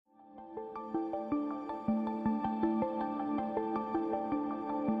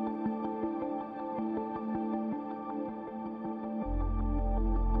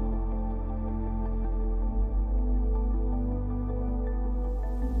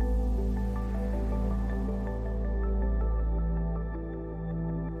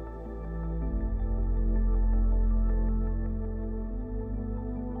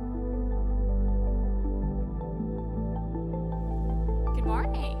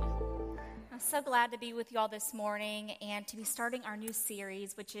so glad to be with you all this morning and to be starting our new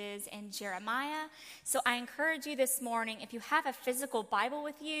series, which is in Jeremiah. So I encourage you this morning, if you have a physical Bible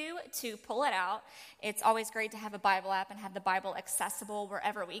with you, to pull it out. It's always great to have a Bible app and have the Bible accessible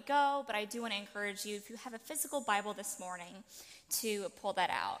wherever we go, but I do want to encourage you, if you have a physical Bible this morning, to pull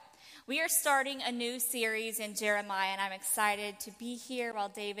that out. We are starting a new series in Jeremiah, and I'm excited to be here while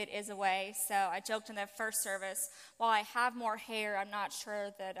David is away. So I joked in the first service, while I have more hair, I'm not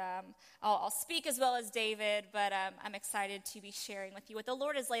sure that I'll speak as well as David, but I'm excited to be sharing with you what the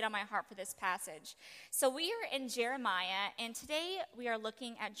Lord has laid on my heart for this passage. So we are in Jeremiah, and today we are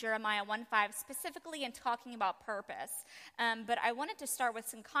looking at Jeremiah 1:5 specifically and talking about purpose. But I wanted to start with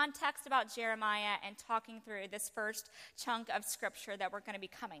some context about Jeremiah and talking through this first chunk of scripture that we're going to be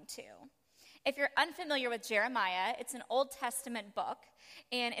coming to. If you're unfamiliar with Jeremiah, it's an Old Testament book,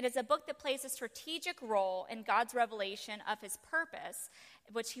 and it is a book that plays a strategic role in God's revelation of his purpose,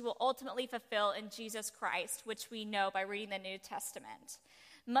 which he will ultimately fulfill in Jesus Christ, which we know by reading the New Testament.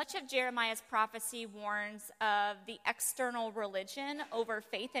 Much of Jeremiah's prophecy warns of the external religion over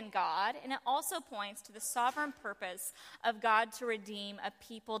faith in God, and it also points to the sovereign purpose of God to redeem a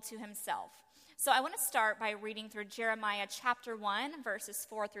people to himself. So I want to start by reading through Jeremiah chapter 1, verses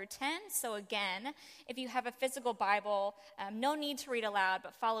 4 through 10. So again, if you have a physical Bible, no need to read aloud,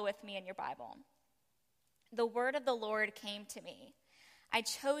 but follow with me in your Bible. The word of the Lord came to me. I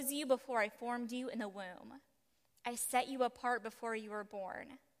chose you before I formed you in the womb. I set you apart before you were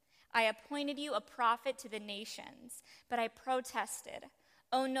born. I appointed you a prophet to the nations, but I protested.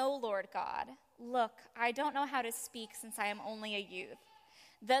 Oh no, Lord God, look, I don't know how to speak since I am only a youth.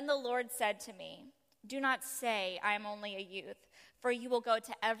 Then the Lord said to me, do not say I am only a youth, for you will go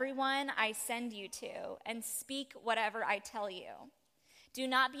to everyone I send you to and speak whatever I tell you. Do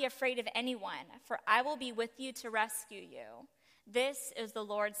not be afraid of anyone, for I will be with you to rescue you. This is the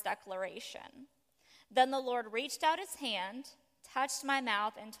Lord's declaration. Then the Lord reached out his hand, touched my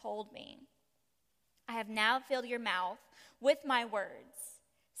mouth, and told me, I have now filled your mouth with my words.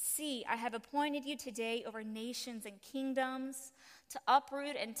 See, I have appointed you today over nations and kingdoms, to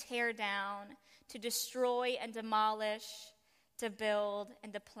uproot and tear down, to destroy and demolish, to build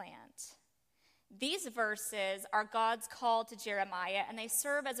and to plant. These verses are God's call to Jeremiah, and they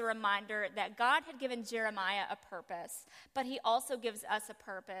serve as a reminder that God had given Jeremiah a purpose, but he also gives us a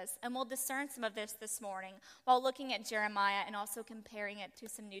purpose. And we'll discern some of this morning while looking at Jeremiah and also comparing it to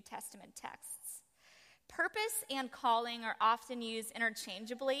some New Testament texts. Purpose and calling are often used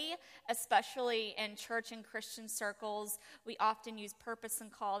interchangeably, especially in church and Christian circles. We often use purpose and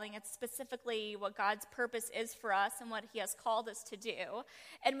calling. It's specifically what God's purpose is for us and what he has called us to do.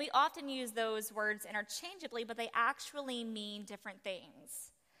 And we often use those words interchangeably, but they actually mean different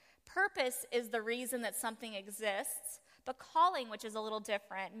things. Purpose is the reason that something exists, but calling, which is a little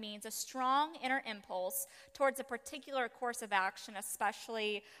different, means a strong inner impulse towards a particular course of action,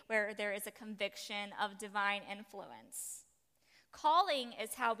 especially where there is a conviction of divine influence. Calling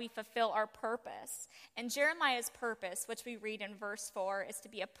is how we fulfill our purpose. And Jeremiah's purpose, which we read in verse 4, is to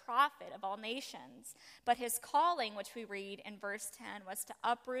be a prophet of all nations. But his calling, which we read in verse 10, was to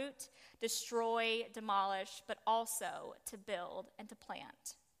uproot, destroy, demolish, but also to build and to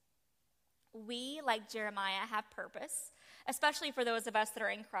plant. We, like Jeremiah, have purpose, especially for those of us that are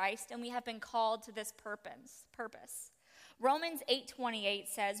in Christ, and we have been called to this purpose. Romans 8:28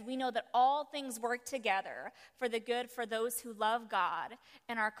 says, we know that all things work together for the good for those who love God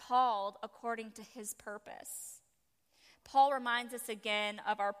and are called according to his purpose. Paul reminds us again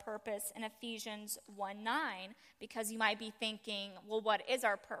of our purpose in Ephesians 1:9, because you might be thinking, well, what is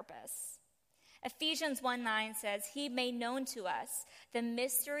our purpose? Ephesians 1:9 says, he made known to us the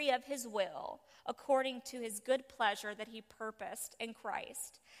mystery of his will, according to his good pleasure that he purposed in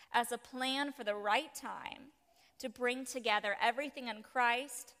Christ, as a plan for the right time, to bring together everything in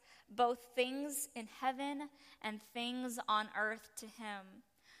Christ, both things in heaven and things on earth to him.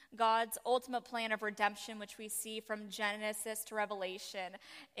 God's ultimate plan of redemption, which we see from Genesis to Revelation,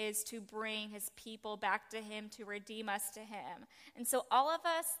 is to bring his people back to him, to redeem us to him. And so all of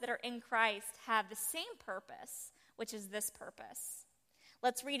us that are in Christ have the same purpose, which is this purpose.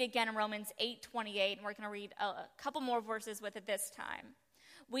 Let's read again in Romans 8:28, and we're going to read a couple more verses with it this time.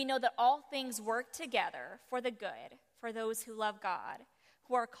 We know that all things work together for the good, for those who love God,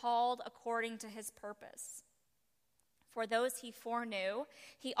 who are called according to his purpose. For those he foreknew,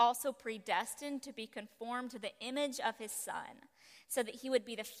 he also predestined to be conformed to the image of his Son, so that he would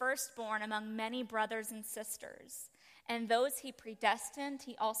be the firstborn among many brothers and sisters. And those he predestined,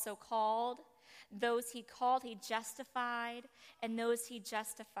 he also called. Those he called, he justified. And those he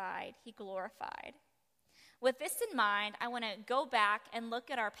justified, he glorified. With this in mind, I want to go back and look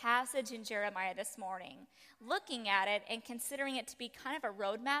at our passage in Jeremiah this morning, looking at it and considering it to be kind of a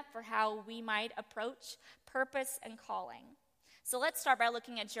roadmap for how we might approach purpose and calling. So let's start by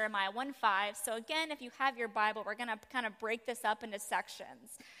looking at Jeremiah 1:5. So again, if you have your Bible, we're going to kind of break this up into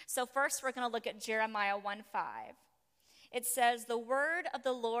sections. So first, we're going to look at Jeremiah 1:5. It says, "The word of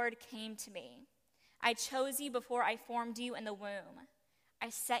the Lord came to me. I chose you before I formed you in the womb.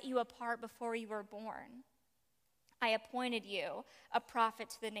 I set you apart before you were born. I appointed you a prophet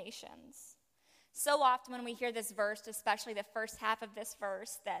to the nations." So often when we hear this verse, especially the first half of this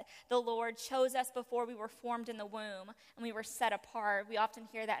verse, that the Lord chose us before we were formed in the womb and we were set apart, we often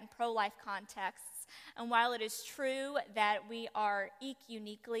hear that in pro-life contexts. And while it is true that we are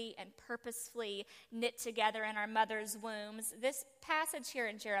uniquely and purposefully knit together in our mother's wombs, this passage here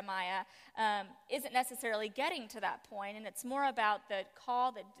in Jeremiah isn't necessarily getting to that point, and it's more about the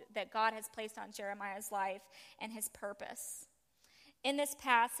call that God has placed on Jeremiah's life and his purpose. In this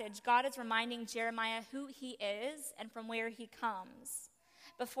passage, God is reminding Jeremiah who he is and from where he comes.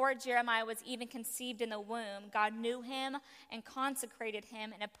 Before Jeremiah was even conceived in the womb, God knew him and consecrated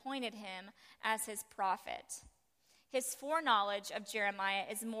him and appointed him as his prophet. His foreknowledge of Jeremiah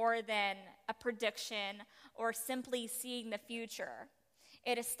is more than a prediction or simply seeing the future.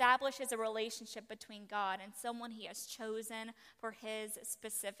 It establishes a relationship between God and someone he has chosen for his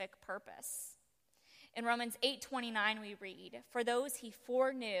specific purpose. In Romans 8:29 we read, "For those he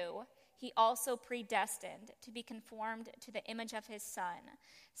foreknew, he also predestined to be conformed to the image of his Son,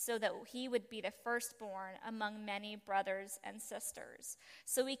 so that he would be the firstborn among many brothers and sisters."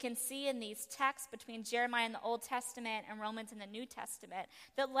 So we can see in these texts between Jeremiah in the Old Testament and Romans in the New Testament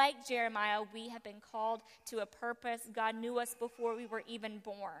that like Jeremiah, we have been called to a purpose. God knew us before we were even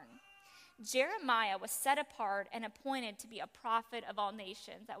born. Jeremiah was set apart and appointed to be a prophet of all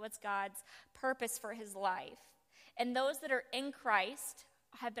nations. That was God's purpose for his life. And those that are in Christ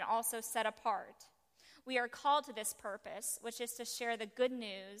have been also set apart. We are called to this purpose, which is to share the good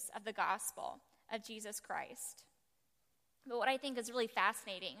news of the gospel of Jesus Christ. But what I think is really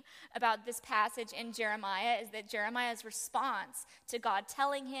fascinating about this passage in Jeremiah is that Jeremiah's response to God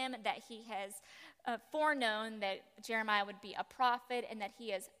telling him that he has foreknown that Jeremiah would be a prophet and that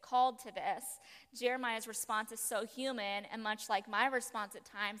he is called to this, Jeremiah's response is so human and much like my response at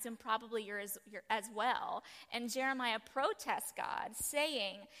times, and probably yours as well. And Jeremiah protests God,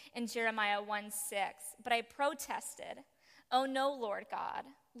 saying in Jeremiah 1:6, "But I protested, 'Oh no, Lord God,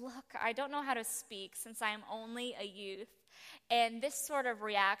 look, I don't know how to speak since I am only a youth.'" And this sort of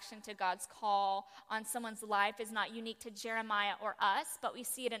reaction to God's call on someone's life is not unique to Jeremiah or us, but we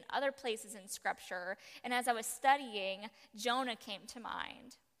see it in other places in Scripture. And as I was studying, Jonah came to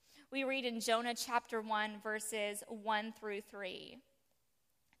mind. We read in Jonah chapter 1, verses 1 through 3.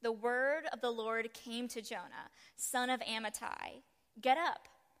 "The word of the Lord came to Jonah, son of Amittai. 'Get up,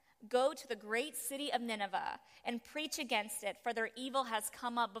 go to the great city of Nineveh, and preach against it, for their evil has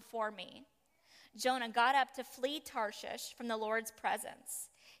come up before me.' Jonah got up to flee Tarshish from the Lord's presence.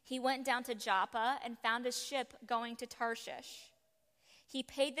 He went down to Joppa and found a ship going to Tarshish. He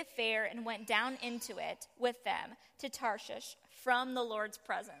paid the fare and went down into it with them to Tarshish from the Lord's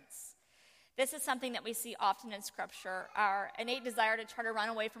presence." This is something that we see often in Scripture, our innate desire to try to run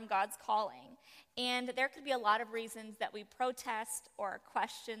away from God's calling. And there could be a lot of reasons that we protest or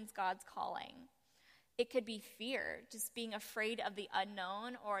question God's calling. It could be fear, just being afraid of the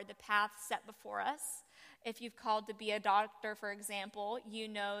unknown or the path set before us. If you've called to be a doctor, for example, you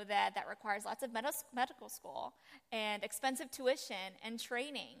know that that requires lots of medical school and expensive tuition and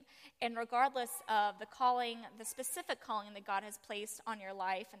training. And regardless of the calling, the specific calling that God has placed on your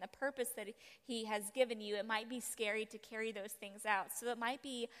life and the purpose that he has given you, it might be scary to carry those things out. So it might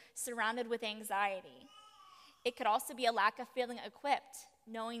be surrounded with anxiety. It could also be a lack of feeling equipped,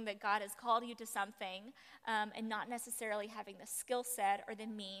 knowing that God has called you to something and not necessarily having the skill set or the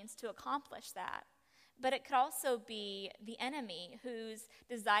means to accomplish that. But it could also be the enemy whose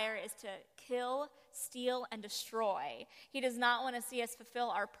desire is to kill, steal, and destroy. He does not want to see us fulfill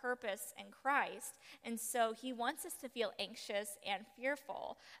our purpose in Christ, and so he wants us to feel anxious and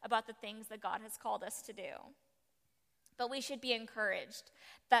fearful about the things that God has called us to do. But we should be encouraged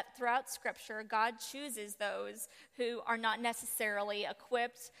that throughout Scripture, God chooses those who are not necessarily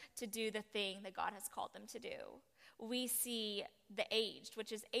equipped to do the thing that God has called them to do. We see the aged,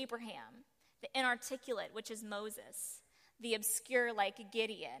 which is Abraham, the inarticulate, which is Moses, the obscure like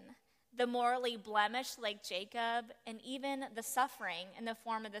Gideon, the morally blemished like Jacob, and even the suffering in the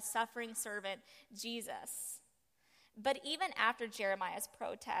form of the suffering servant Jesus. But even after Jeremiah's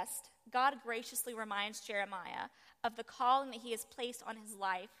protest, God graciously reminds Jeremiah of the calling that he has placed on his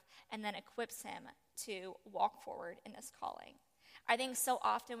life and then equips him to walk forward in this calling. I think so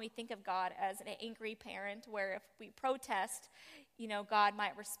often we think of God as an angry parent where if we protest, God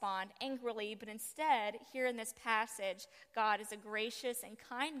might respond angrily. But instead, here in this passage, God is a gracious and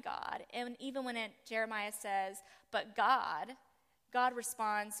kind God. And even when Jeremiah says, but God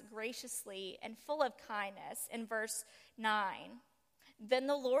responds graciously and full of kindness. In verse 9, then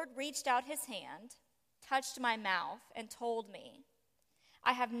the Lord reached out his hand, touched my mouth, and told me,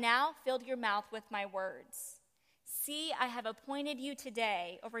 I have now filled your mouth with my words. See, I have appointed you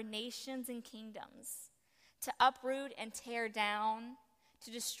today over nations and kingdoms, to uproot and tear down, to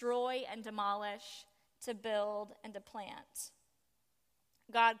destroy and demolish, to build and to plant.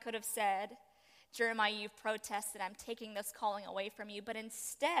 God could have said, Jeremiah, you've protested, I'm taking this calling away from you. But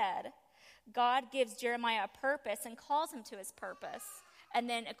instead, God gives Jeremiah a purpose and calls him to his purpose, and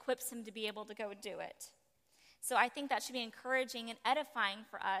then equips him to be able to go do it. So I think that should be encouraging and edifying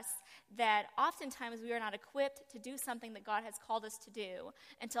for us that oftentimes we are not equipped to do something that God has called us to do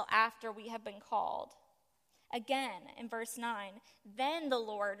until after we have been called. Again, in verse 9, then the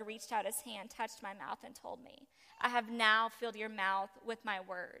Lord reached out his hand, touched my mouth, and told me, I have now filled your mouth with my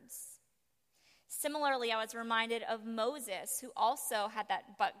words. Similarly, I was reminded of Moses, who also had that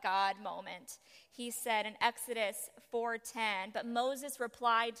but God moment. He said in Exodus 4:10, but Moses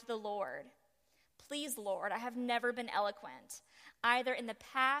replied to the Lord, please, Lord, I have never been eloquent, either in the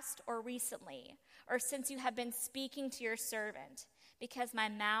past or recently, or since you have been speaking to your servant, because my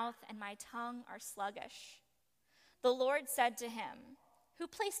mouth and my tongue are sluggish. The Lord said to him, who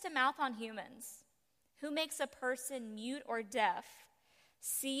placed a mouth on humans? Who makes a person mute or deaf,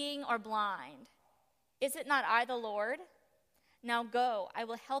 seeing or blind? Is it not I, the Lord? Now go, I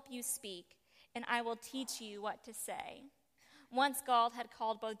will help you speak, and I will teach you what to say. Once God had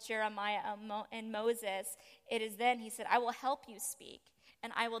called both Jeremiah and Moses, it is then he said, I will help you speak,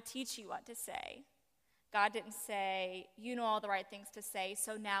 and I will teach you what to say. God didn't say, you know all the right things to say,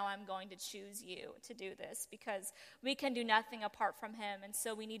 so now I'm going to choose you to do this, because we can do nothing apart from him, and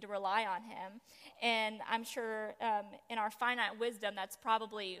so we need to rely on him. And I'm sure in our finite wisdom, that's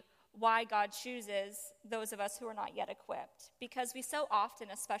probably why God chooses those of us who are not yet equipped. Because we so often,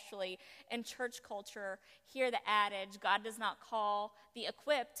 especially in church culture, hear the adage, God does not call the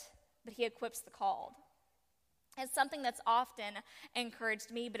equipped, but he equips the called. It's something that's often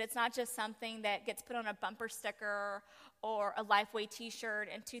encouraged me, but it's not just something that gets put on a bumper sticker or a Lifeway t-shirt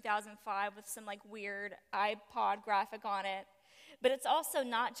in 2005 with some weird iPod graphic on it. But it's also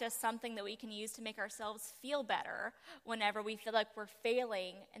not just something that we can use to make ourselves feel better whenever we feel like we're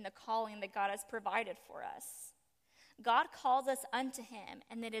failing in the calling that God has provided for us. God calls us unto him,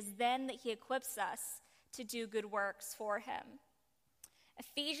 and it is then that he equips us to do good works for him.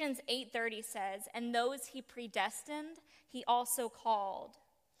 Ephesians 8:30 says, and those he predestined, he also called.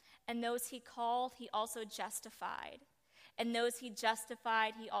 And those he called, he also justified. And those he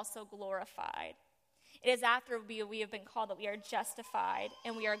justified, he also glorified. It is after we have been called that we are justified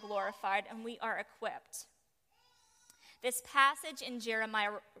and we are glorified and we are equipped. This passage in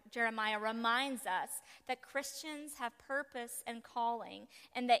Jeremiah reminds us that Christians have purpose and calling,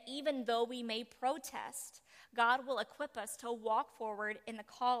 and that even though we may protest, God will equip us to walk forward in the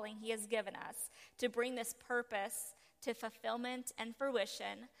calling he has given us, to bring this purpose to fulfillment and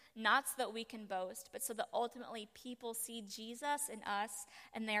fruition, not so that we can boast, but so that ultimately people see Jesus in us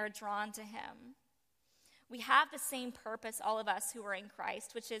and they are drawn to him. We have the same purpose, all of us who are in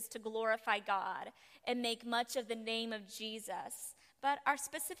Christ, which is to glorify God and make much of the name of Jesus. But our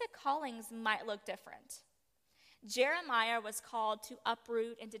specific callings might look different. Jeremiah was called to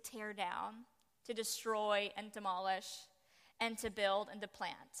uproot and to tear down, to destroy and demolish, and to build and to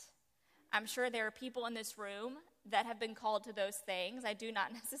plant. I'm sure there are people in this room that have been called to those things. I do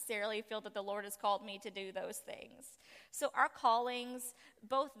not necessarily feel that the Lord has called me to do those things. So our callings,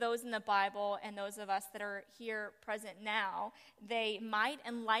 both those in the Bible and those of us that are here present now, they might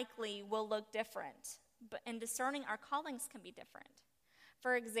and likely will look different. But in discerning our callings can be different.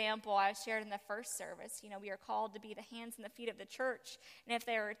 For example, I shared in the first service, we are called to be the hands and the feet of the church. And if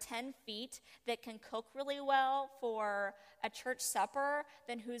there are 10 feet that can cook really well for a church supper,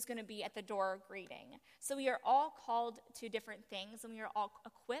 then who's going to be at the door greeting? So we are all called to different things, and we are all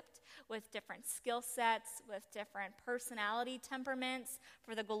equipped with different skill sets, with different personality temperaments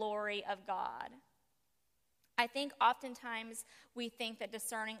for the glory of God. I think oftentimes we think that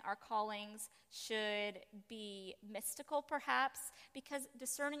discerning our callings should be mystical, perhaps, because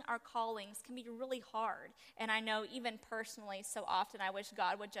discerning our callings can be really hard. And I know even personally, so often I wish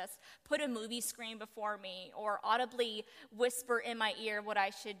God would just put a movie screen before me or audibly whisper in my ear what I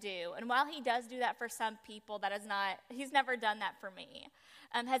should do. And while he does do that for some people, he's never done that for me.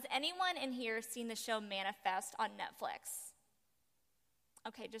 Has anyone in here seen the show Manifest on Netflix?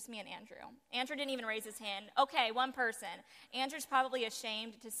 Okay, just me and Andrew. Andrew didn't even raise his hand. Okay, one person. Andrew's probably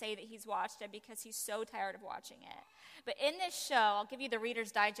ashamed to say that he's watched it because he's so tired of watching it. But in this show, I'll give you the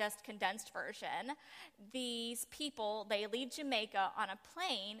Reader's Digest condensed version. These people, they leave Jamaica on a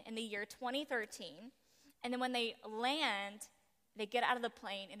plane in the year 2013, and then when they land, they get out of the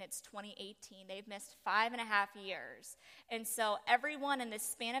plane and it's 2018. They've missed 5.5 years. And so everyone in this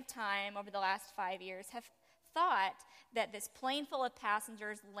span of time over the last 5 years have thought that this plane full of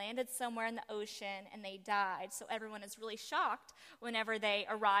passengers landed somewhere in the ocean and they died. So everyone is really shocked whenever they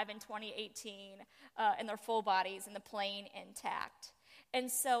arrive in 2018 in their full bodies in the plane intact.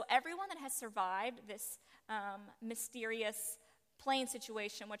 And so everyone that has survived this mysterious plane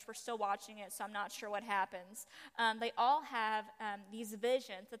situation, which we're still watching it, so I'm not sure what happens, they all have these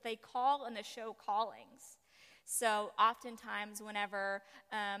visions that they call in the show callings. So oftentimes whenever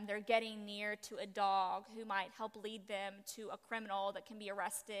they're getting near to a dog who might help lead them to a criminal that can be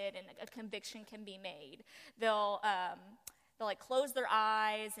arrested and a conviction can be made, they'll like close their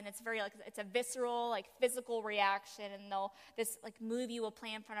eyes, and it's it's a visceral, like physical reaction, and this like movie will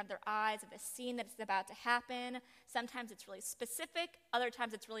play in front of their eyes of the scene that's about to happen. Sometimes it's really specific, other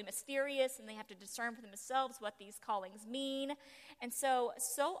times it's really mysterious, and they have to discern for themselves what these callings mean. And so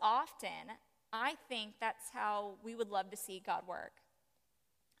often, I think that's how we would love to see God work.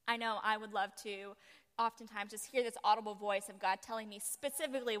 I know I would love to oftentimes just hear this audible voice of God telling me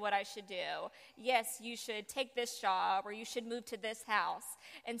specifically what I should do. Yes, you should take this job, or you should move to this house.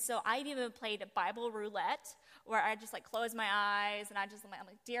 And so I've even played Bible roulette, where I just like close my eyes and I'm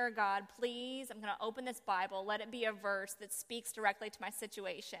like, dear God, please, I'm going to open this Bible. Let it be a verse that speaks directly to my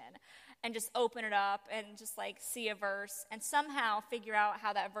situation. And just open it up and just like see a verse and somehow figure out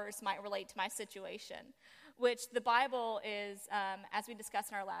how that verse might relate to my situation. Which the Bible is, as we discussed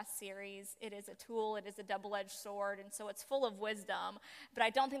in our last series, it is a tool, it is a double-edged sword, and so it's full of wisdom. But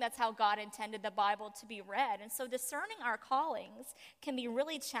I don't think that's how God intended the Bible to be read. And so discerning our callings can be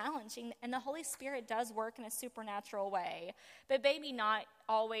really challenging, and the Holy Spirit does work in a supernatural way, but maybe not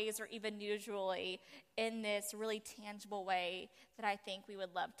always or even usually in this really tangible way that I think we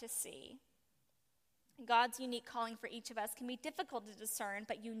would love to see. God's unique calling for each of us can be difficult to discern,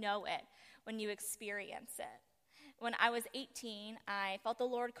 but you know it when you experience it. When I was 18, I felt the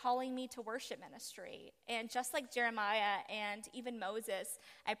Lord calling me to worship ministry. And just like Jeremiah and even Moses,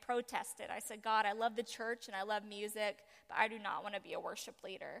 I protested. I said, God, I love the church and I love music, but I do not want to be a worship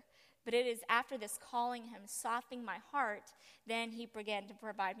leader. But it is after this calling, him softening my heart, then he began to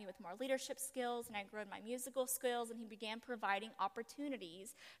provide me with more leadership skills, and I grew in my musical skills, and he began providing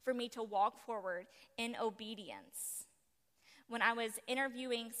opportunities for me to walk forward in obedience. When I was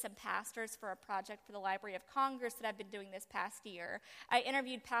interviewing some pastors for a project for the Library of Congress that I've been doing this past year, I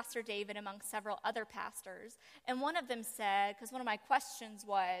interviewed Pastor David among several other pastors, and one of them said, because one of my questions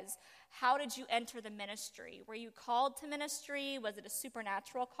was, how did you enter the ministry? Were you called to ministry? Was it a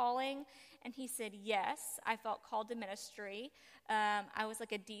supernatural calling? And he said, yes, I felt called to ministry. I was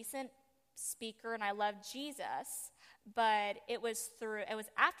like a decent speaker and I loved Jesus, but it was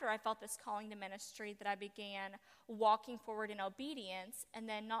after I felt this calling to ministry that I began walking forward in obedience. And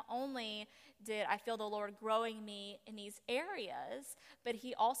then not only did I feel the Lord growing me in these areas, but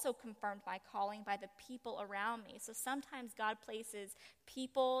he also confirmed my calling by the people around me. So sometimes God places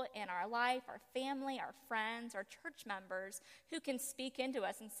people in our life, our family, our friends, our church members who can speak into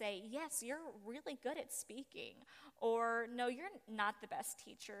us and say, yes, you're really good at speaking. Or no, you're not the best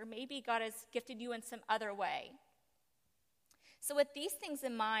teacher. Maybe God has gifted you in some other way. So with these things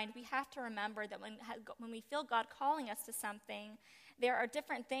in mind, we have to remember that when we feel God calling us to something, there are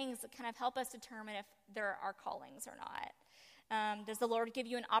different things that kind of help us determine if there are callings or not. Does the Lord give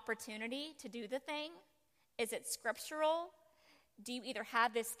you an opportunity to do the thing? Is it scriptural? Do you either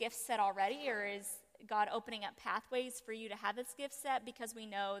have this gift set already, or is God opening up pathways for you to have this gift set? Because we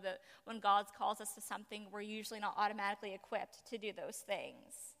know that when God calls us to something, we're usually not automatically equipped to do those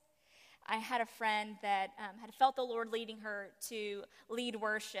things. I had a friend that had felt the Lord leading her to lead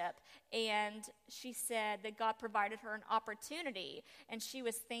worship, and she said that God provided her an opportunity, and she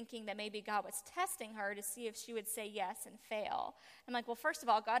was thinking that maybe God was testing her to see if she would say yes and fail. I'm like, well, first of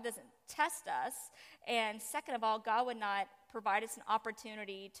all, God doesn't test us, and second of all, God would not provide us an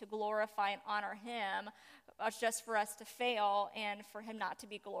opportunity to glorify and honor him just for us to fail and for him not to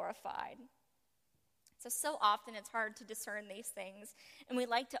be glorified. So often it's hard to discern these things, and we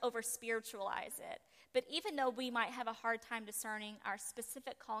like to over-spiritualize it. But even though we might have a hard time discerning our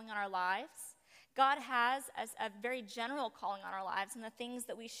specific calling on our lives, God has a very general calling on our lives and the things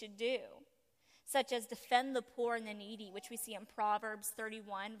that we should do, such as defend the poor and the needy, which we see in Proverbs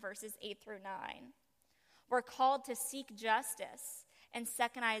 31, verses 8 through 9. We're called to seek justice in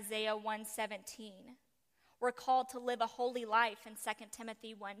 2 Isaiah 1:17. We're called to live a holy life in 2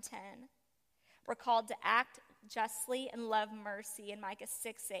 Timothy 1:10. We're called to act justly and love mercy in Micah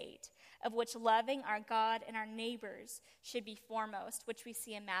 6:8, of which loving our God and our neighbors should be foremost, which we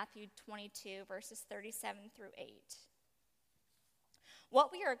see in Matthew 22, verses 37 through 8.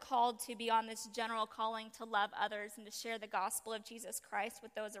 What we are called to beyond this general calling to love others and to share the gospel of Jesus Christ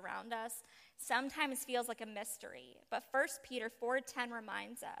with those around us sometimes feels like a mystery. But 1 Peter 4:10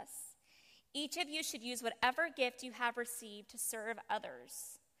 reminds us, each of you should use whatever gift you have received to serve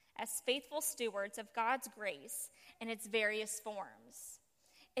others as faithful stewards of God's grace in its various forms.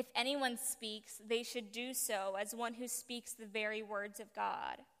 If anyone speaks, they should do so as one who speaks the very words of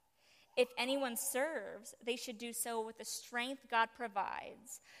God. If anyone serves, they should do so with the strength God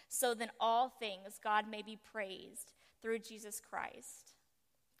provides, so that in all things God may be praised through Jesus Christ.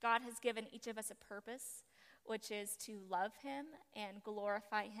 God has given each of us a purpose, which is to love him and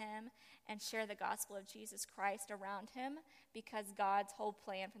glorify him and share the gospel of Jesus Christ around him, because God's whole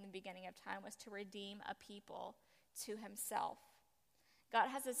plan from the beginning of time was to redeem a people to himself. God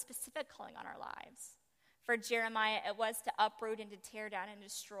has a specific calling on our lives. For Jeremiah, it was to uproot and to tear down and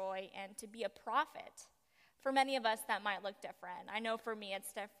destroy and to be a prophet. For many of us, that might look different. I know for me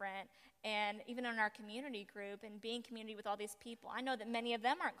it's different. And even in our community group and being community with all these people, I know that many of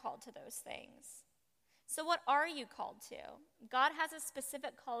them aren't called to those things. So what are you called to? God has a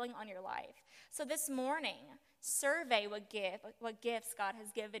specific calling on your life. So this morning, survey what gifts God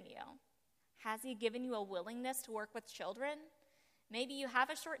has given you. Has he given you a willingness to work with children? Maybe you have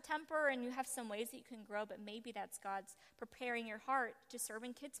a short temper and you have some ways that you can grow, but maybe that's God's preparing your heart to serve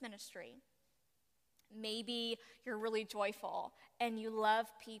in kids ministry. Maybe you're really joyful and you love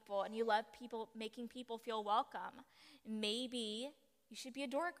people and you love people, making people feel welcome. Maybe you should be a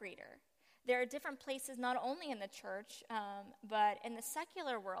door greeter. There are different places, not only in the church, but in the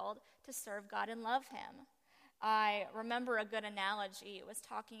secular world, to serve God and love him. I remember a good analogy. It was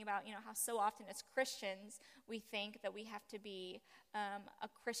talking about, how so often as Christians, we think that we have to be a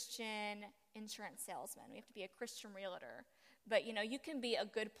Christian insurance salesman. We have to be a Christian realtor. But, you can be a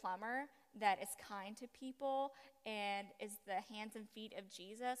good plumber that is kind to people and is the hands and feet of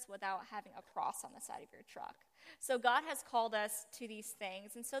Jesus without having a cross on the side of your truck. So God has called us to these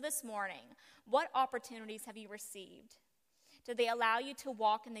things. And so this morning, what opportunities have you received? Do they allow you to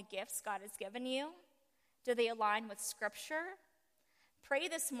walk in the gifts God has given you? Do they align with Scripture? Pray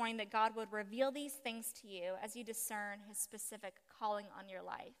this morning that God would reveal these things to you as you discern his specific calling on your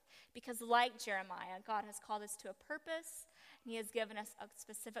life. Because like Jeremiah, God has called us to a purpose, and he has given us a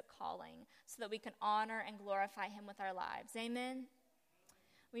specific calling so that we can honor and glorify him with our lives. Amen?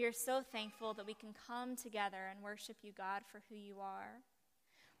 We are so thankful that we can come together and worship you, God, for who you are.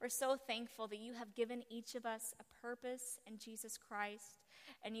 We're so thankful that you have given each of us a purpose in Jesus Christ,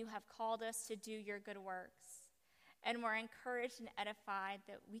 and you have called us to do your good works. And we're encouraged and edified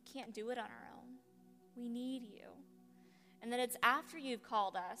that we can't do it on our own. We need you. And that it's after you've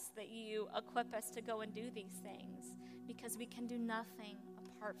called us that you equip us to go and do these things, because we can do nothing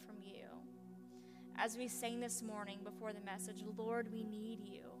apart from you. As we sang this morning before the message, Lord, we need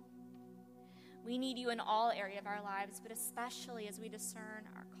you. We need you in all areas of our lives, but especially as we discern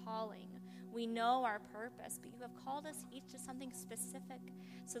our calling. We know our purpose, but you have called us each to something specific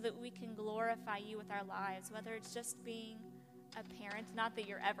so that we can glorify you with our lives, whether it's just being a parent, not that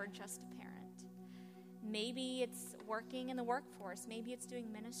you're ever just a parent. Maybe it's working in the workforce. Maybe it's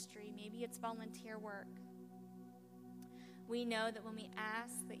doing ministry. Maybe it's volunteer work. We know that when we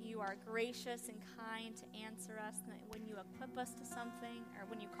ask that you are gracious and kind to answer us, and that when you equip us to something, or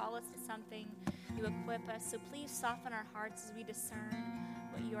when you call us to something, you equip us. So please soften our hearts as we discern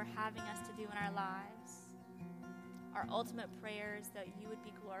what you are having us to do in our lives. Our ultimate prayer is that you would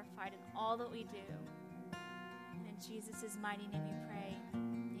be glorified in all that we do. And in Jesus' mighty name we pray.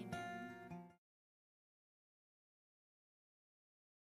 Amen.